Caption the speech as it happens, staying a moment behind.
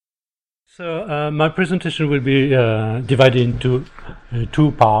My presentation will be divided into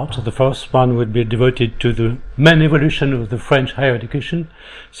two parts. The first one will be devoted to the main evolution of the French higher education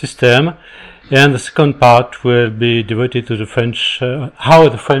system, and the second part will be devoted to the how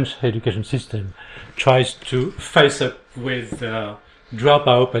the French education system tries to face up with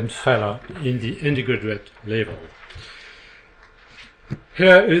dropout and failure in the undergraduate level.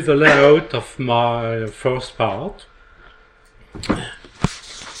 Here is the layout of my first part,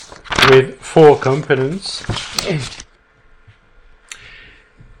 with four components.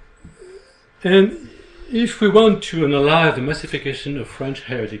 And if we want to analyze the massification of French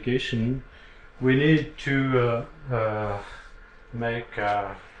higher education, we need to make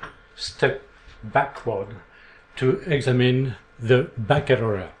a step backward to examine the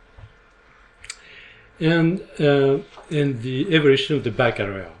baccalaureate and the evolution of the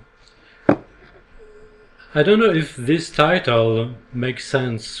baccalaureate. I don't know if this title makes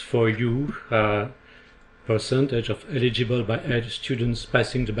sense for you. Percentage of eligible by age students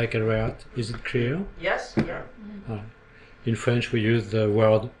passing the baccalaureate. Is it clear? Yes. Yeah. In French, we use the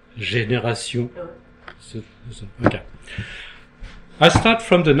word génération. Okay. I start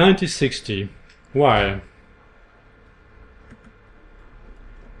from the 1960. Why?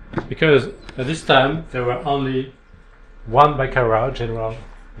 Because at this time there were only one baccalaureate, general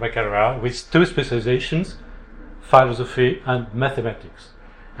baccalaureate, with two specializations, philosophy and mathematics,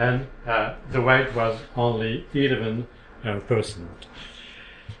 and the weight was only 11%.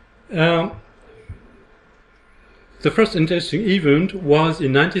 The first interesting event was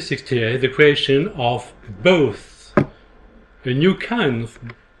in 1968, the creation of both a new kind of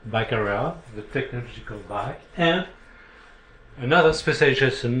baccalaureate, the technological bac, and another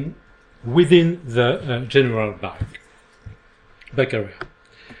specialization within the general baccalaureate.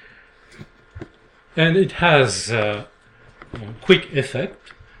 And it has a quick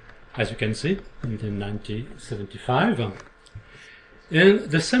effect, as you can see, in 1975. And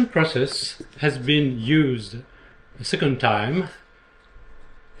the same process has been used a second time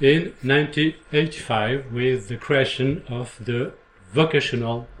in 1985 with the creation of the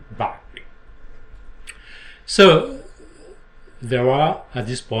vocational bac. So there are, at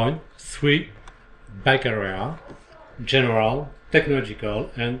this point, three baccalaureate: general, technological,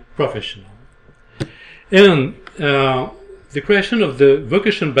 and professional. And the creation of the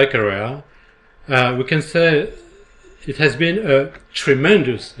vocational baccalaureate, we can say it has been a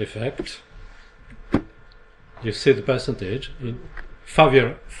tremendous effect. You see the percentage in 5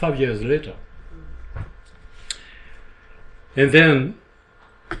 years later. And then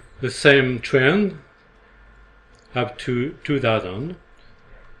the same trend up to 2000.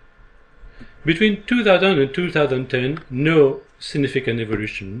 Between 2000 and 2010, no significant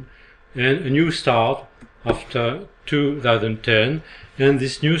evolution, and a new start after 2010, and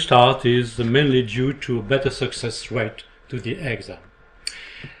this new start is mainly due to a better success rate to the exam.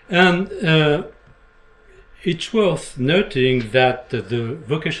 And it's worth noting that the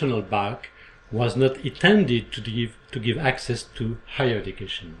vocational bac was not intended to give access to higher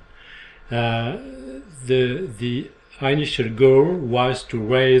education. The initial goal was to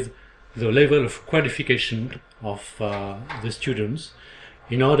raise the level of qualification of the students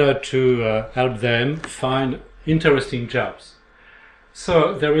in order to help them find interesting jobs.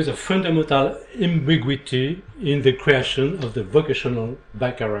 So there is a fundamental ambiguity in the creation of the vocational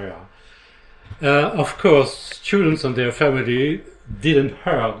baccalaureate. Of course, students and their family didn't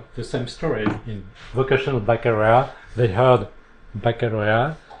hear the same story in vocational baccalaureate. They heard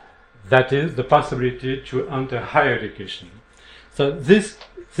baccalaureate, that is the possibility to enter higher education. So this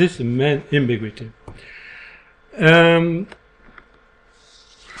main ambiguity.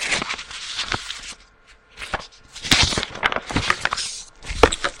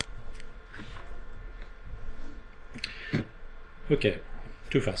 Okay,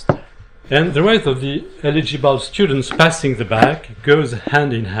 too fast. And the rate of the eligible students passing the bac goes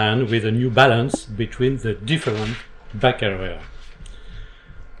hand in hand with a new balance between the different baccalaureate.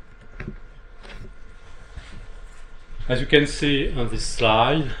 As you can see on this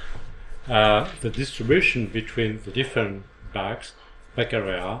slide, the distribution between the different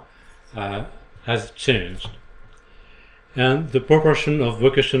baccalaureate has changed. And the proportion of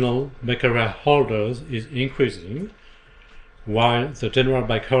vocational baccalaureate holders is increasing, while the general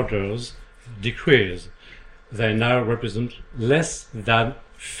bac holders decrease. They now represent less than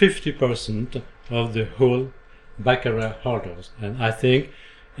 50% of the whole baccalaureate holders. And I think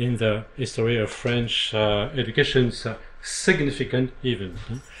in the history of French education, it's a significant event.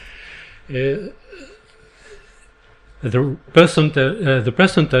 The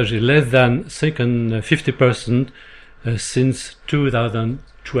percentage is less than 50% since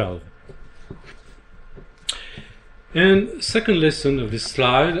 2012. And second lesson of this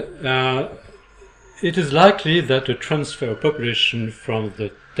slide, it is likely that a transfer of population from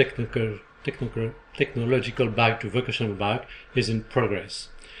the technological back to vocational back is in progress.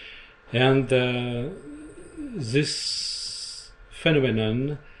 And this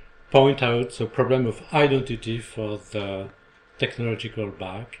phenomenon point out the problem of identity for the technological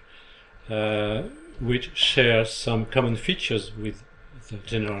back, which shares some common features with the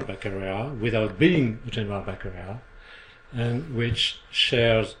general baccalaureate without being a general baccalaureate, and which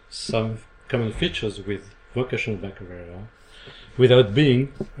shares some common features with vocational baccalaureate without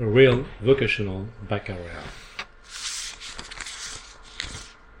being a real vocational baccalaureate.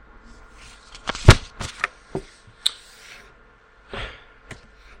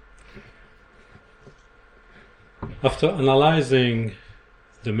 After analyzing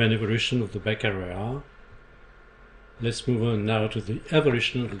the main evolution of the baccalaureate, let's move on now to the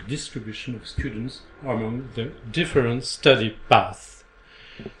evolution of the distribution of students among the different study paths.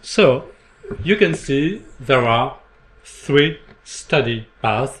 So, you can see there are 3 study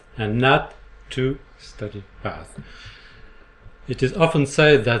paths and not 2 study paths. It is often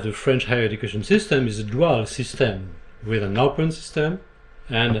said that the French higher education system is a dual system with an open system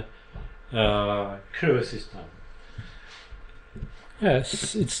and a closed system.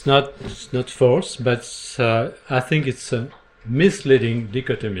 Yes, it's not false, but I think it's a misleading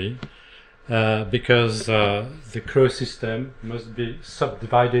dichotomy because the closed system must be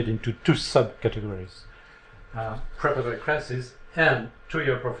subdivided into 2 subcategories: preparatory classes and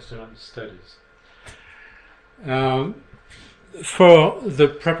 2-year professional studies. For the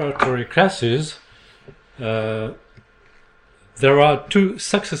preparatory classes, there are 2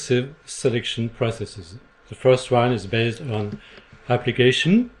 successive selection processes. The first one is based on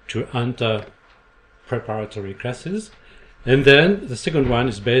application to enter preparatory classes, and then the second one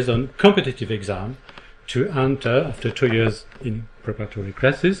is based on competitive exam to enter, after 2 years in preparatory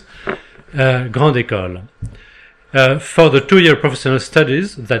classes, grande école. For the 2-year professional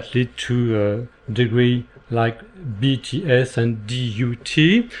studies that lead to a degree like BTS and DUT,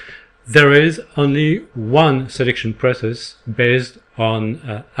 there is only one selection process based on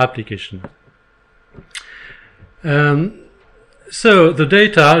application. So the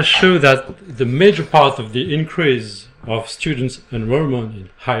data show that the major part of the increase of students' enrollment in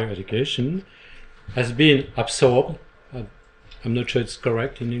higher education has been absorbed. I'm not sure it's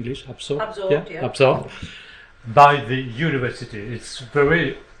correct in English. Absorbed, yeah. Absorbed by the university. It's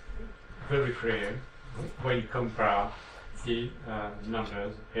very, very clear when you compare the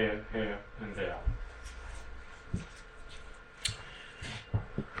numbers here, and there.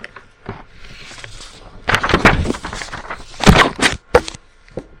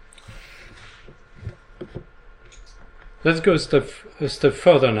 Let's go a step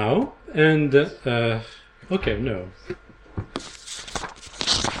further now, and okay, no.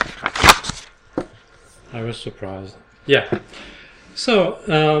 I was surprised. Yeah. So,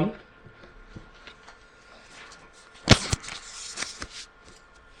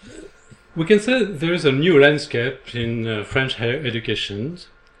 we can say there is a new landscape in French higher education,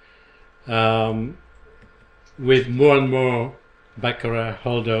 with more and more baccalaureate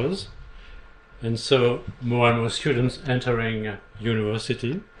holders, and so more and more students entering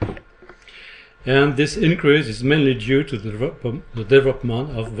university. And this increase is mainly due to the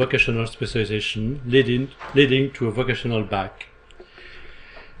development of vocational specialization, leading to a vocational bac.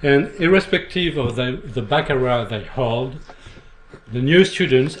 And irrespective of the baccalaureate they hold, the new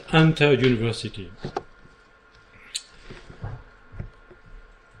students enter university.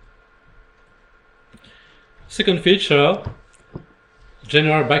 Second feature,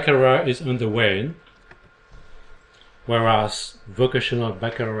 general baccalaureate is on the wane, whereas vocational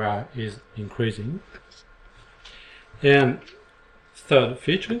baccalaureate is increasing. And third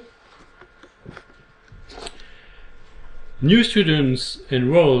feature, new students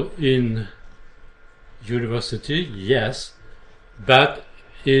enroll in university, yes, but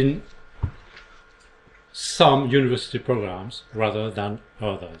in some university programs rather than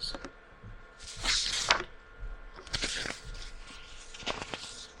others.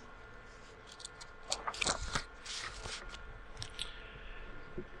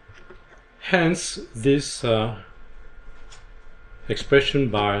 Hence, this expression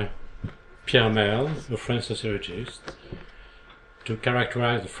by Pierre Merle, a French sociologist, to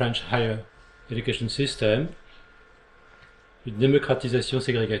characterize the French higher education system, une démocratisation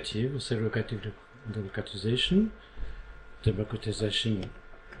ségrégative, segregative democratization,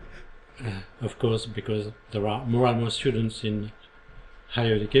 of course, because there are more and more students in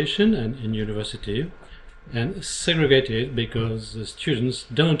higher education and in university, and segregated because the students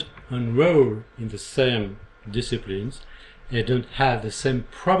don't enroll in the same disciplines and don't have the same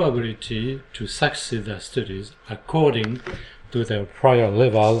probability to succeed their studies according to their prior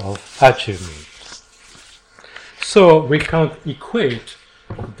level of achievement. So we can't equate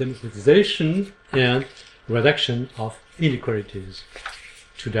democratization and reduction of inequalities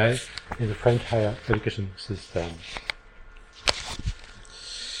today in the French higher education system.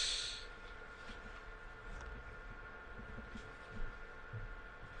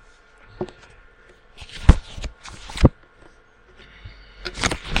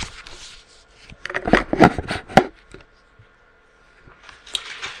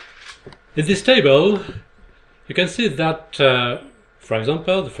 In this table, you can see that, for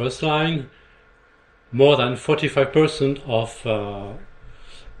example, the first line, more than 45% of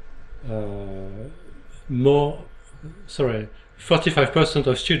 45%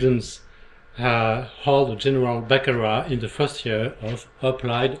 of students hold a general baccalaureate in the first year of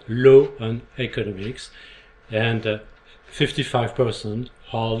applied law and economics, and 55%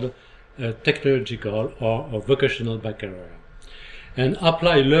 hold a technological or a vocational baccalaureate. And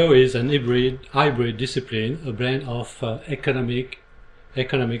applied law is an hybrid discipline, a blend of economics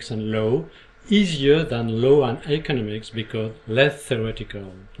and law, easier than law and economics because less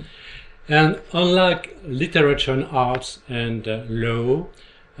theoretical. And unlike literature and arts and law,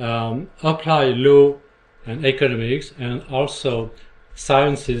 applied law and economics and also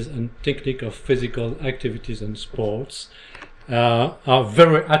sciences and technique of physical activities and sports are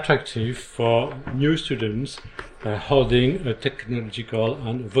very attractive for new students holding a technological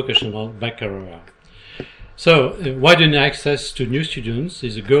and vocational baccalaureate. So, widening access to new students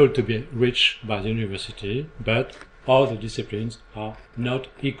is a goal to be reached by the university, but all the disciplines are not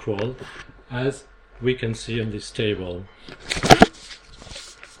equal, as we can see on this table.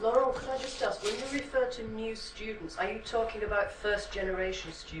 Laurent, could I just ask, when you refer to new students, are you talking about first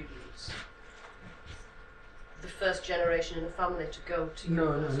generation students? The first generation in a family to go to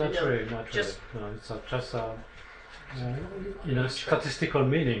university? No, not really. No, it's just statistical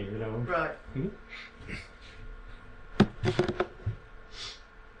meaning, Right. Hmm?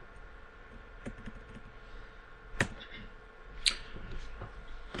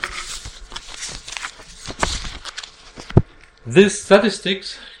 These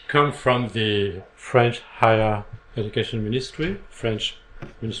statistics come from the French Higher Education Ministry, French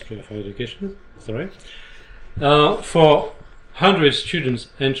Ministry of Higher Education, sorry. For 100 students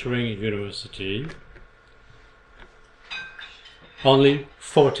entering university, only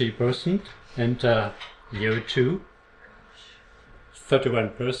 40% enter year 2,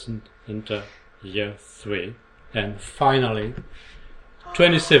 31% enter year 3, and finally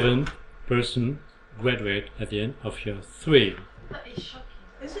 27% graduate at the end of year 3. That is shocking.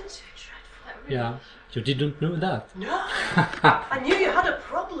 Isn't it dreadful? Really yeah, you didn't know that. No! I knew you had a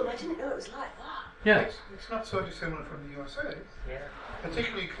problem, I didn't know it was like that. Yeah. It's not so dissimilar from the USA. Yeah.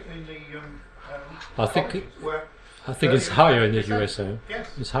 Particularly in the I think it's higher in the USA. Yes.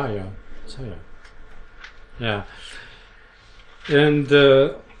 It's higher. Yeah. And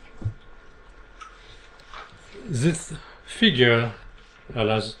this figure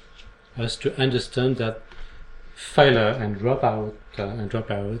allows us to understand that failure and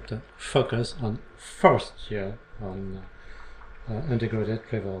dropout focus on first year on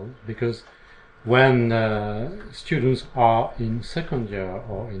undergraduate level, because when students are in second year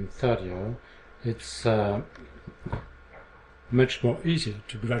or in third year, it's much more easier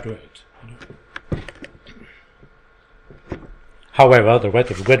to graduate. However, the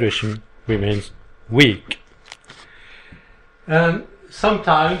rate of graduation remains weak. And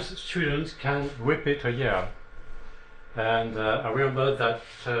sometimes students can repeat a year. And I remember that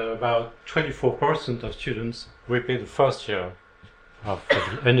about 24% of students repeat the first year of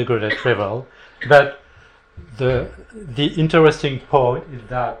the undergraduate level. But the interesting point is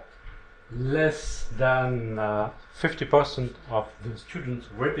that less than 50% of the students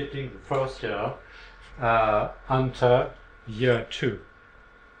repeating the first year enter year 2.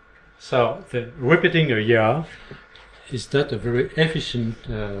 So the repeating a year is not a very efficient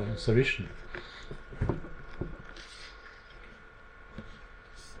solution.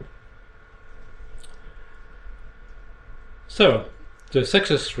 So the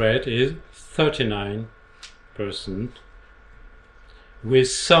success rate is 39%, with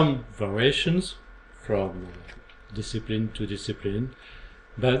some variations from discipline to discipline,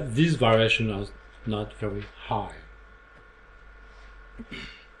 but these variations are not very high.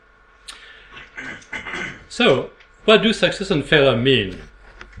 So, what do success and failure mean?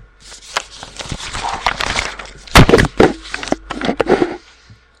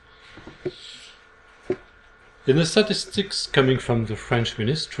 In the statistics coming from the French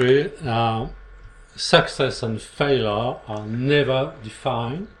ministry, success and failure are never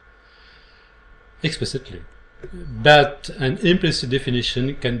defined explicitly, but an implicit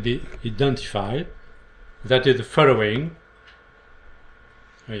definition can be identified, that is the following.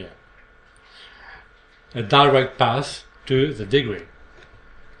 A direct path to the degree.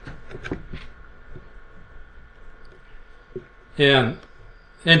 And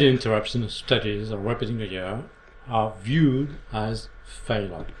any interruption of studies or repeating a year are viewed as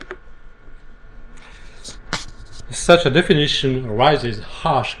failure. Such a definition raises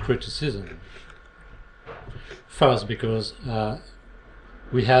harsh criticism. First, because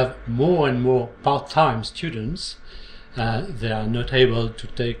we have more and more part-time students. They are not able to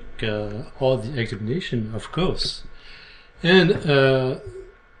take all the examination, of course. And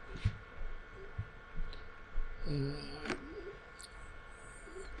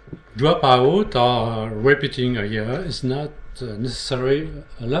dropout or repeating a year is not necessarily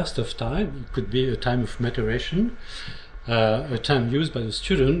a loss of time. It could be a time of maturation, a time used by the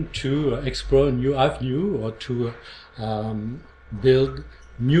student to explore a new avenue or to build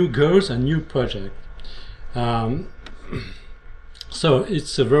new goals and new projects. So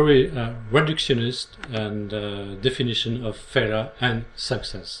it's a very reductionist and definition of failure and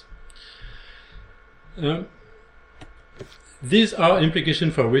success. These are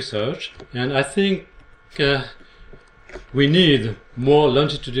implications for research, and I think we need more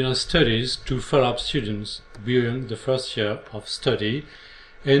longitudinal studies to follow up students during the first year of study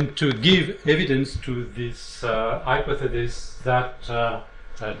and to give evidence to this hypothesis that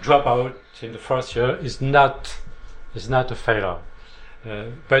dropout in the first year is not a failure.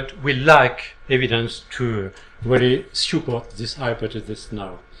 But we lack evidence to really support this hypothesis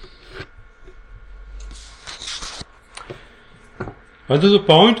now. Another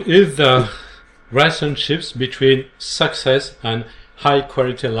point is the relationships between success and high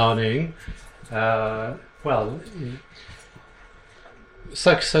quality learning.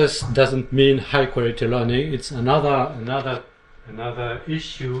 Success doesn't mean high quality learning. It's another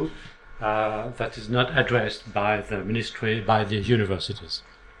issue that is not addressed by the ministry, by the universities.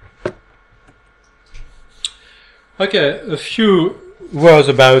 Okay, a few words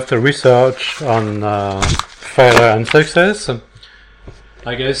about the research on failure and success.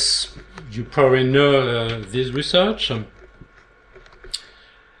 I guess you probably know this research.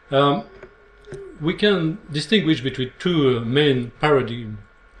 We can distinguish between two main paradigms.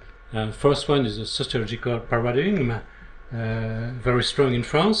 First one is a sociological paradigm, very strong in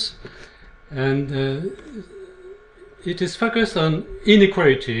France, and it is focused on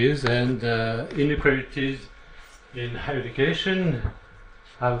inequalities, and inequalities in higher education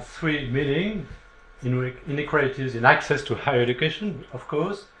have three meanings. Inequalities in access to higher education, of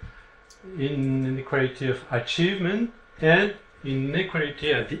course, inequality of achievement, and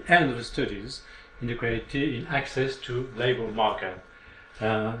inequality at the end of the studies, inequality in access to labor market.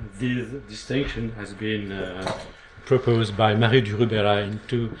 This distinction has been proposed by Marie Durubera in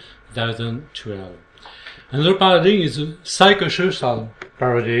 2012. Another paradigm is a psychosocial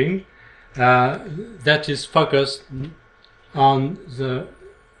paradigm that is focused on the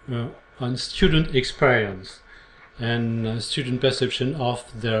on student experience and student perception of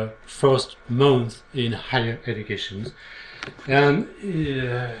their first month in higher education, and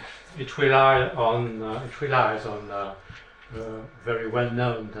it relies on a very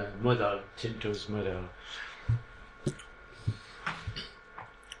well-known model, Tinto's model.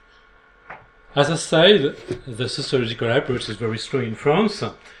 As I said, the sociological approach is very strong in France.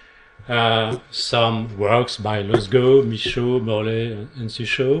 Some works by Losgo, Michaud, Morley, and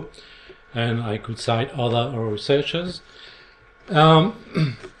Suchot, and I could cite other researchers.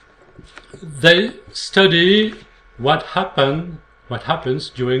 They study what happens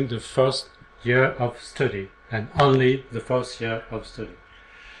during the first year of study, and only the first year of study.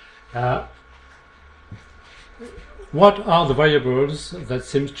 What are the variables that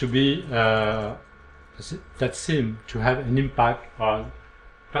seem to have an impact on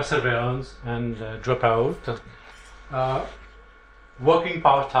perseverance and dropout? Working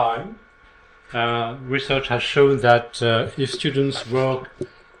part-time. Research has shown that if students work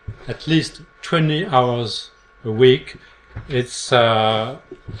at least 20 hours a week, it's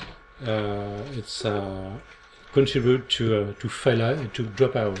contribute to failure and to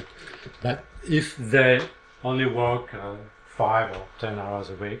dropout. But if they only work 5 or 10 hours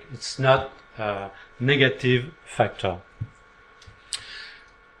a week, it's not a negative factor.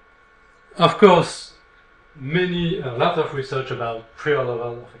 Of course, a lot of research about prior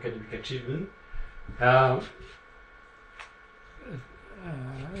level of academic achievement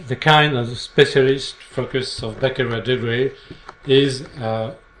the kind of specialist focus of baccalaureate degree is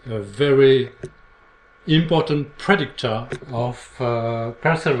a very important predictor of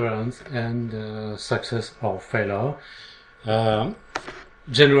perseverance and success or failure.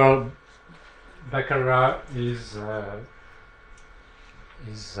 General baccalaureate is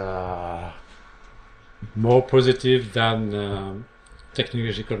more positive than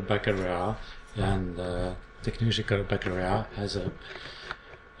technological baccalaureate, and technological baccalaureate has a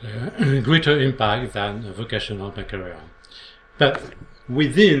greater impact than vocational baccalaureate. But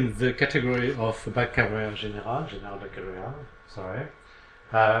within the category of baccalaureate general baccalaureate,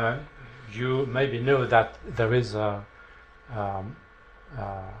 you maybe know that there is a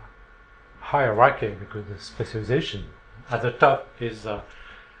hierarchy because the specialization. At the top is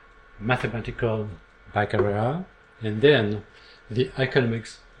mathematical baccalaureate, and then the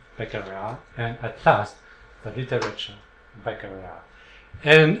economics baccalaureate, and at last the literature baccalaureate.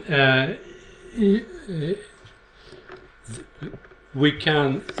 And we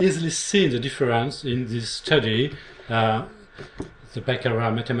can easily see the difference in this study. The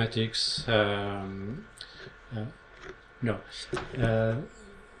baccalaureate mathematics,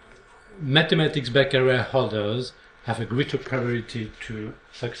 mathematics baccalaureate holders have a greater probability to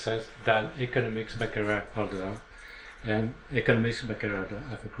success than economics baccalaureate holders, and economics baccalaureate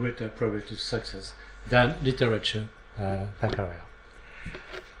have a greater probability to success than literature baccalaureate.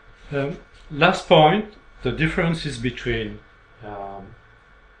 Last point, the differences between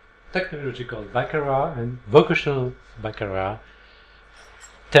technological baccalaureate and vocational baccalaureate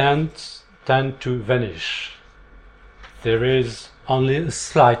tend to vanish. There is only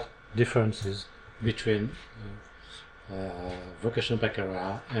slight differences between vocational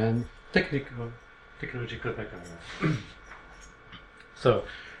baccalaureate and technological baccalaureate. So,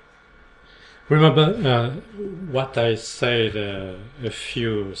 remember what I said a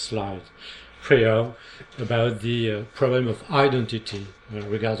few slides prior about the problem of identity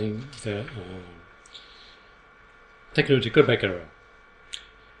regarding the technological baccalaureate.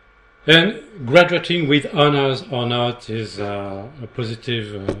 And graduating with honors or not is a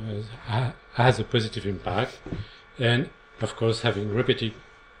positive, has a positive impact, and of course having repeated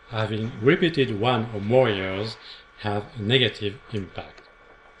one or more years have a negative impact.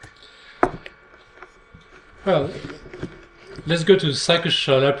 Well, let's go to the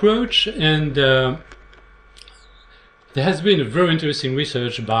psychosocial approach, and there has been a very interesting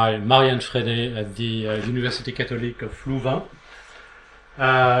research by Marianne Freinet at the Université Catholique of Louvain.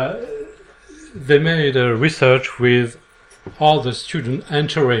 They made a research with all the students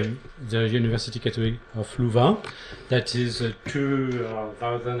entering the Université Catholique of Louvain. That is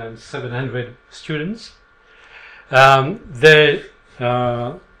 2,700 students.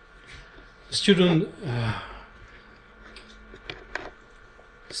 Students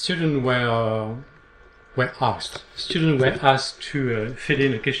were asked to fill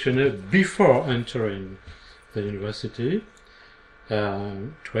in a questionnaire before entering the university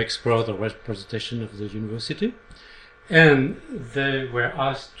to explore the representation of the university, and they were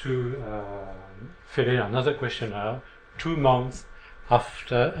asked to fill in another questionnaire 2 months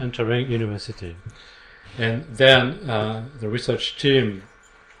after entering university. And then the research team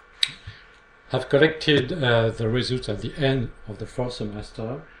have collected the results at the end of the first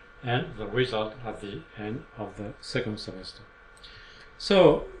semester and the result at the end of the second semester.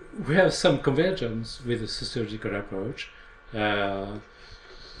 So we have some convergence with the sociological approach.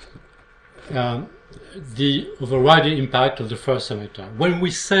 The overriding impact of the first semester. When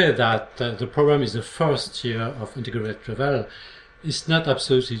we say that the program is the first year of integrated travel, it's not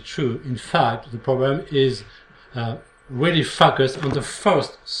absolutely true. In fact, the program is really focused on the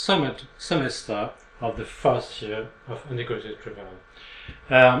first semester of the first year of integrated travel.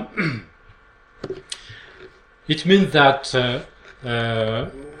 It means that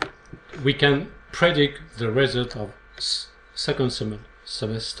we can predict the result of second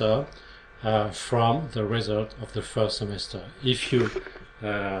semester from the result of the first semester. If you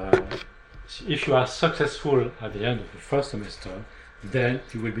are successful at the end of the first semester, then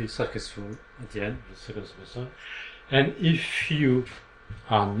you will be successful at the end of the second semester. And if you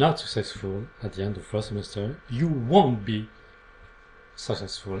are not successful at the end of the first semester, you won't be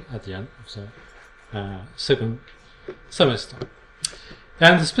successful at the end of the second semester.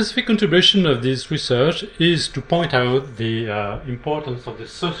 And the specific contribution of this research is to point out the importance of the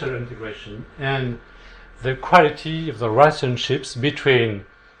social integration and the quality of the relationships between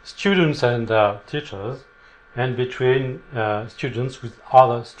students and teachers, and between students with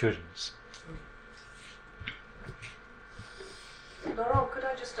other students. Laurent, could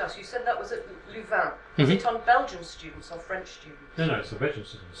I just ask, you said that was at Louvain. Is it on Belgian students or French students? No, it's a Belgian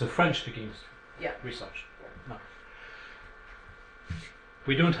student. It's a French-speaking research. No.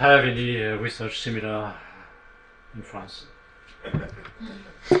 We don't have any research similar in France.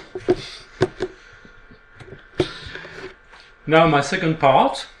 Now my second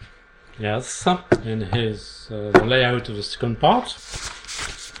part. Yes, and here's the layout of the second part.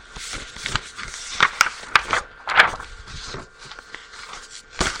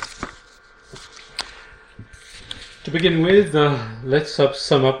 To begin with, let's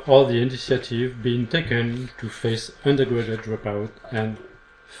sum up all the initiatives being taken to face undergraduate dropout and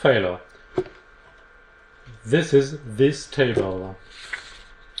failure. This is this table.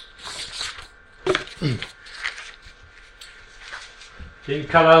 In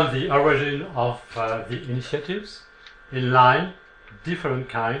color, the origin of the initiatives. In line, different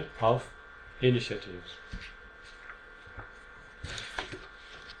kind of initiatives.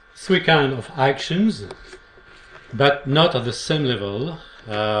 Three kinds of actions, but not at the same level.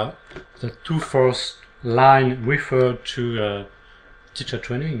 The two first lines refer to teacher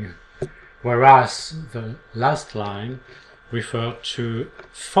training, whereas the last line refers to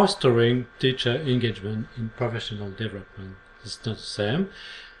fostering teacher engagement in professional development. It's not the same.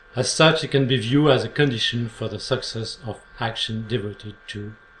 As such, it can be viewed as a condition for the success of action devoted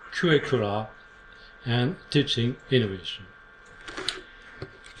to curricula and teaching innovation.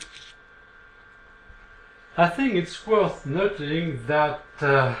 I think it's worth noting that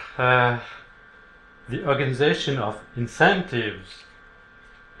the organization of incentives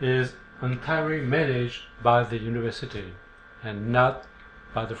is entirely managed by the university and not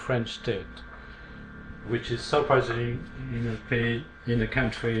by the French state, which is surprising in a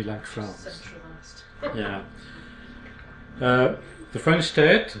country like France. Centralized. Yeah. The French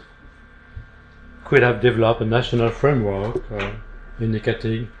state could have developed a national framework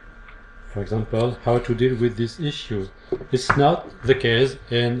indicating, for example, how to deal with this issue. It's not the case,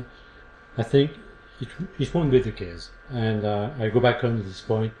 and I think it won't be the case. And I go back on this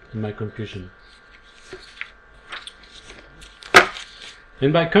point in my conclusion.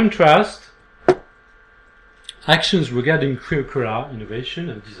 And by contrast, actions regarding curricula, innovation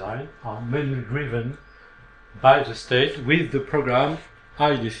and design are mainly driven by the state with the program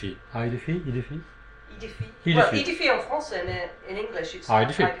IDFI. IDFI? IDFI. Well, IDFI en France and in English it's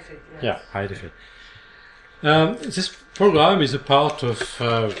IDFI. Yes. Yeah, IDFI. This program is a part of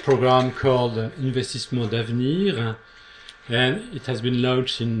a program called Investissement d'Avenir, and it has been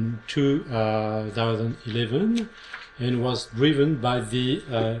launched in 2011 and was driven by the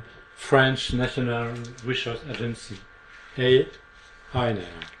French National Research Agency, ANR.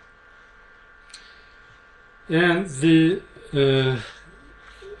 And the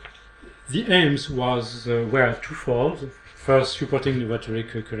aims were twofold. First, supporting innovative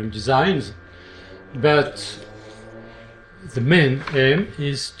curriculum designs, but the main aim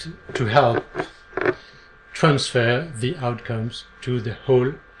is to help transfer the outcomes to the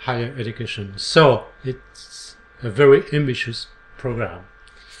whole higher education. So it's a very ambitious program.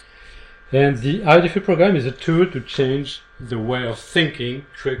 And the IDFI program is a tool to change the way of thinking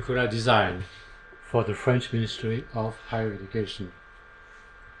curricular design for the French Ministry of Higher Education.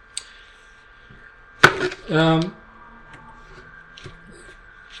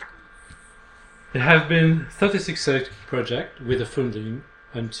 There have been 36 such projects with the funding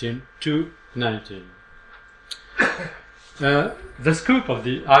until 2019. The scope of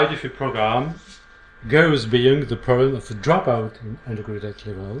the IDFI program goes beyond the problem of the dropout in undergraduate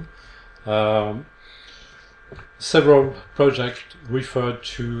level. Several projects refer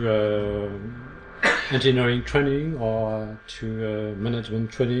to engineering training or to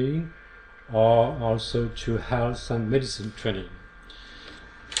management training, or also to health and medicine training.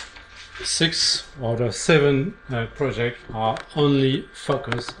 6 or 7 projects are only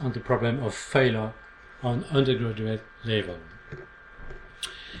focused on the problem of failure on undergraduate level.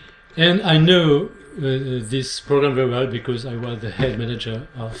 And I know this program very well because I was the head manager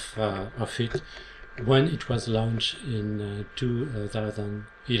of it when it was launched in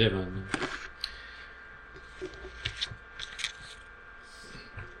 2011.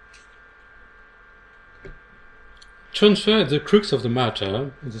 Transfer is the crux of the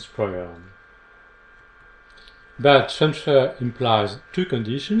matter in this program. But transfer implies two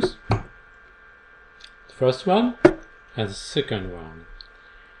conditions. The first one and the second one.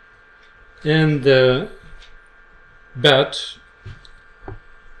 And but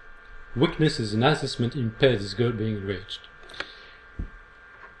weaknesses in assessment impair this goal being reached.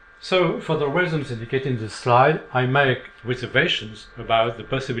 So, for the reasons indicated in this slide, I make reservations about the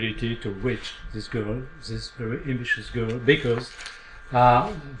possibility to reach this goal, this very ambitious goal, because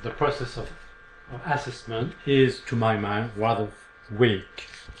the process of of assessment is, to my mind, rather weak.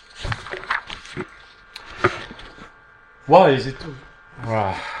 Why is it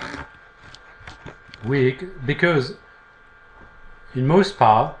weak? Because in most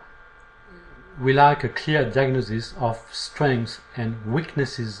part we lack a clear diagnosis of strengths and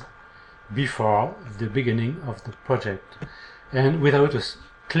weaknesses before the beginning of the project, and without a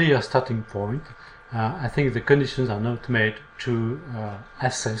clear starting point, I think the conditions are not made to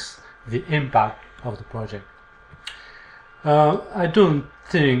assess the impact of the project. I don't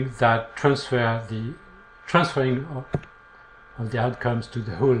think that transferring of the outcomes to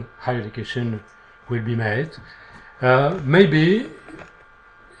the whole higher education will be made. Maybe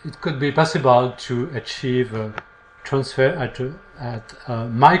it could be possible to achieve a transfer at a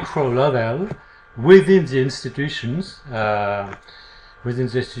micro level within the institutions.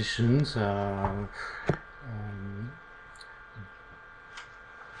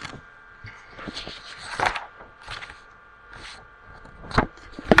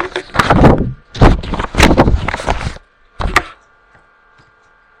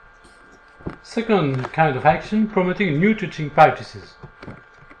 Second kind of action, promoting new teaching practices.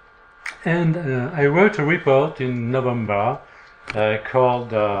 And I wrote a report in November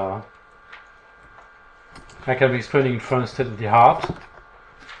called Academic Training in France State of the Art.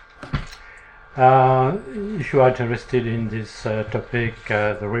 If you are interested in this topic,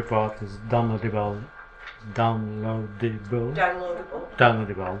 the report is downloadable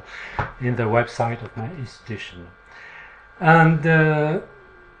in the website of my institution. And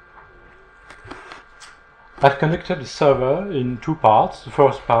I've conducted a survey in two parts. The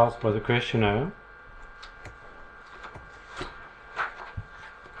first part was a questionnaire.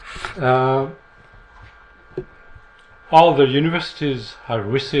 All the universities have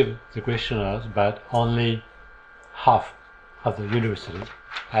received the questionnaires, but only half of the universities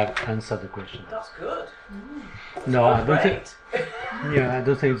have answered the question. That's good. No, I don't think. Yeah, I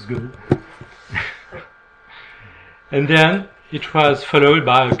don't think it's good. And then it was followed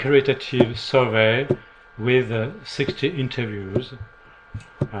by a qualitative survey with 60 interviews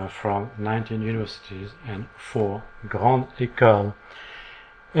from 19 universities and 4 grandes écoles.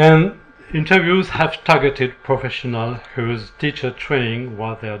 And interviews have targeted professionals whose teacher training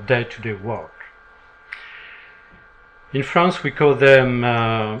was their day-to-day work. In France, we call them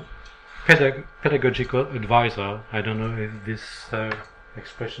pedagogical advisor. I don't know if this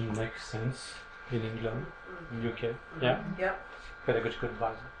expression makes sense in England, in UK. Yeah? Yeah. Pedagogical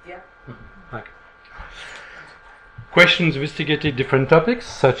advisor. Yeah. Mm-hmm. Okay. Questions investigated different topics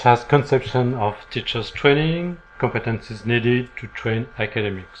such as conception of teachers' training, competencies needed to train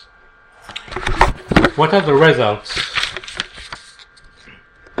academics. What are the results?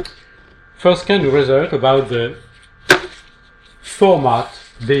 First kind of result about the format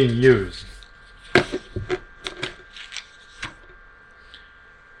being used.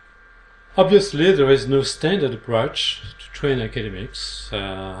 Obviously, there is no standard approach to train academics,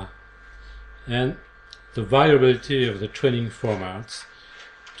 and the variability of the training formats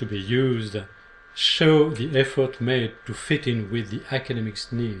to be used show the effort made to fit in with the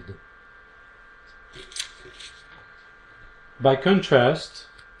academics' need. By contrast,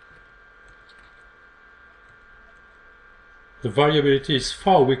 the variability is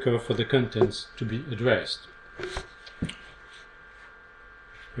far weaker for the contents to be addressed.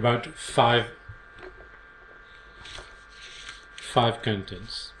 About five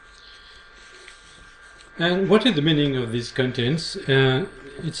contents. And what is the meaning of these contents?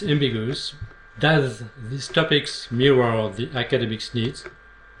 It's ambiguous. Does these topics mirror the academics' needs?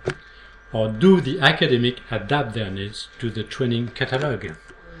 Or do the academic adapt their needs to the training catalogue?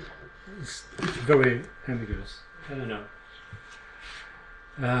 It's very ambiguous. I don't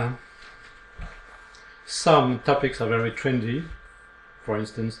know. Some topics are very trendy. For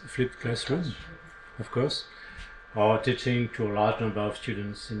instance, flipped classroom, of course, or teaching to a large number of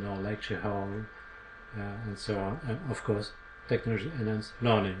students in our lecture hall, and so on. And of course, technology-enhanced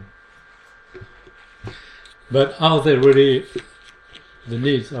learning. But are they really the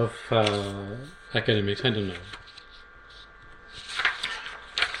needs of academics? I don't know.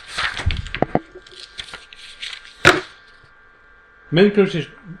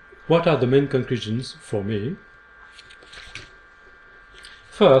 What are the main conclusions for me?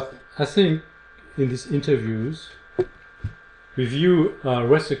 First, I think in these interviews we view a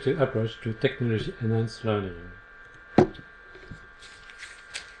restricted approach to technology-enhanced learning.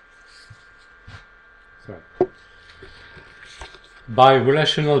 By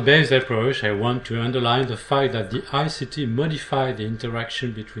relational-based approach, I want to underline the fact that the ICT modify the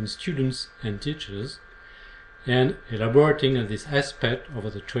interaction between students and teachers and elaborating on this aspect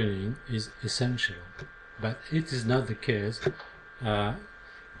of the training is essential. But it is not the case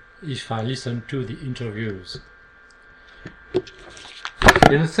if I listen to the interviews.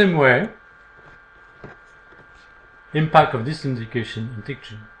 In the same way, impact of distance education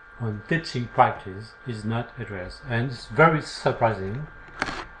on teaching practice is not addressed, and it's very surprising.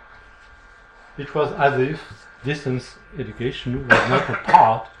 It was as if distance education was not a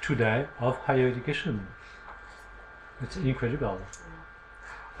part today of higher education. It's incredible.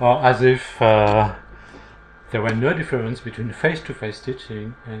 Or as if there were no difference between face-to-face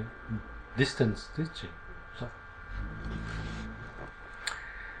teaching and distance teaching. So.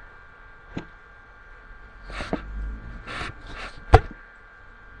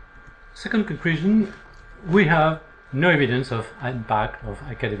 Second conclusion, we have no evidence of impact of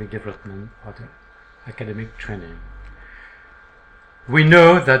academic development or academic training. We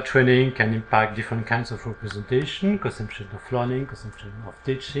know that training can impact different kinds of representation, consumption of learning, consumption of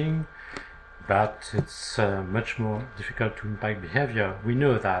teaching, but it's much more difficult to impact behavior. We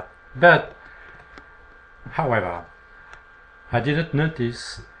know that. But, however, I didn't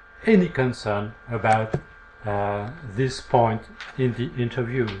notice any concern about this point in the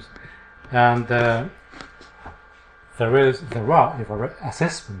interviews. And there are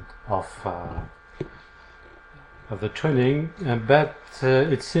assessment of the training, but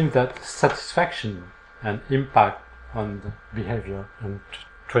it seems that satisfaction and impact on the behavior and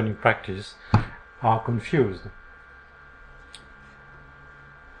training practice are confused.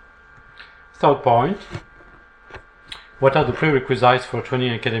 Third point, what are the prerequisites for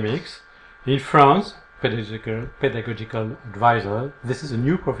training academics? In France, pedagogical advisor, this is a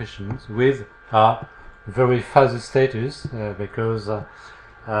new profession with a very fuzzy status because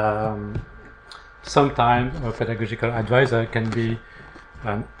sometimes a pedagogical advisor can be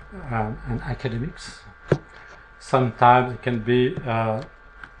an academics. Sometimes it can be a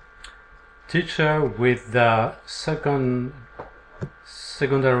teacher with the secondary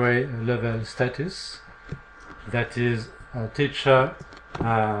level status, that is a teacher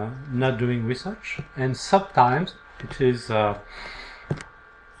not doing research, and sometimes it is a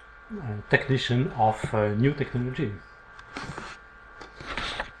technician of new technology.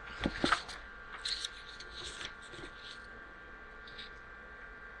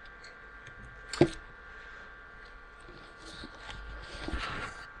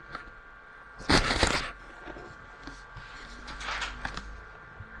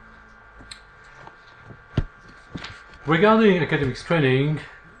 Regarding academics training,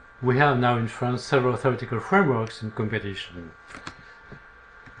 we have now in France several theoretical frameworks in competition.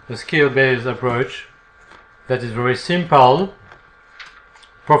 A skill-based approach that is very simple.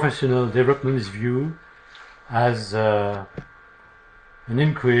 Professional development is viewed as an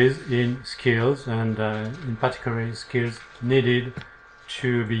increase in skills, and in particular skills needed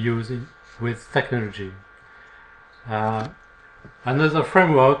to be used with technology. Another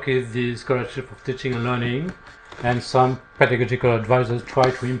framework is the scholarship of teaching and learning, and some pedagogical advisors try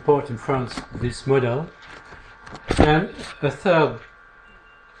to import in France this model. And a third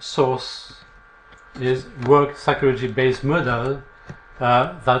source is work psychology-based model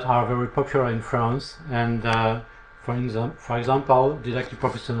that are very popular in France, and for example, didactique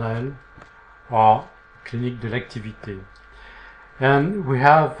professionnelle or clinique de l'activité. And we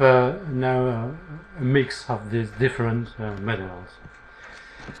have now a mix of these different models.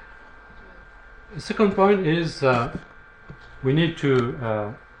 The second point is we need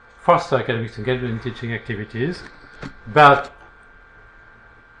to foster academics engagement in teaching activities, but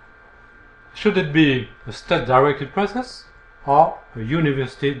should it be a state-directed process or a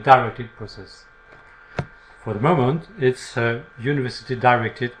university-directed process? For the moment, it's a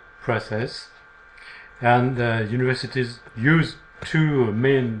university-directed process, and universities use two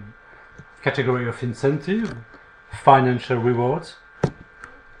main categories of incentive: financial rewards,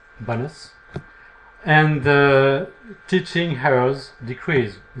 bonus, and teaching hours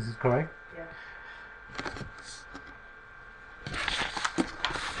decrease. Is it correct? Yeah.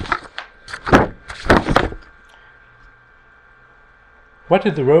 What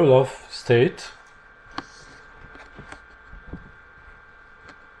is the role of state?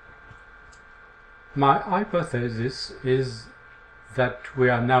 My hypothesis is that we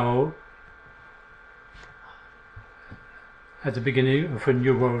are now at the beginning of a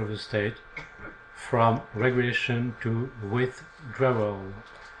new role of the state, from regulation to withdrawal.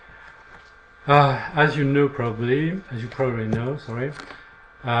 As you probably know,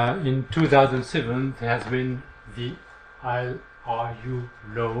 in 2007 there has been the IRU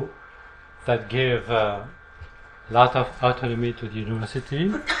law that gave a lot of autonomy to the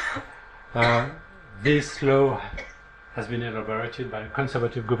university. this law has been elaborated by a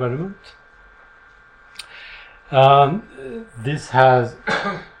conservative government. This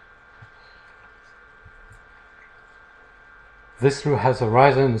law has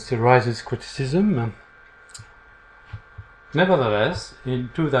arisen and still raises criticism. Nevertheless, in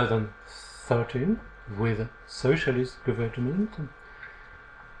 2013, with a socialist government,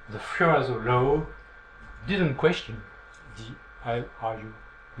 the Fioraso law didn't question the IRU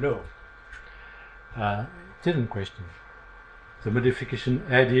law. Didn't question. The modification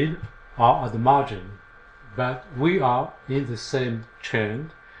added are at the margin, but we are in the same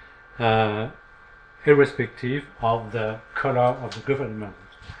trend, irrespective of the color of the government.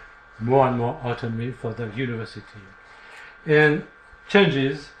 More and more autonomy for the university. And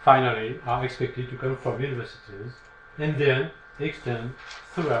changes, finally, are expected to come from universities and then extend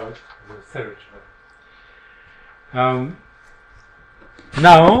throughout the territory.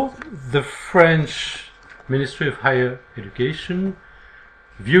 Now, the French Ministry of Higher Education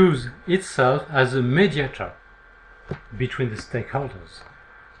views itself as a mediator between the stakeholders,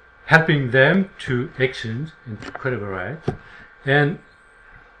 helping them to exchange and to collaborate. And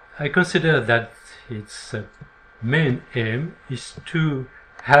I consider that its main aim is to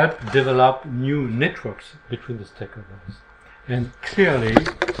help develop new networks between the stakeholders. And clearly,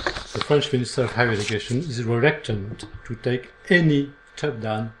 the French Minister of Higher Education is reluctant to take any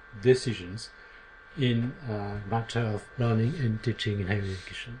top-down decisions in matter of learning and teaching in higher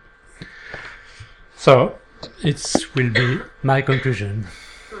education. So, it will be my conclusion.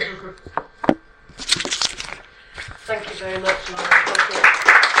 Thank you very much.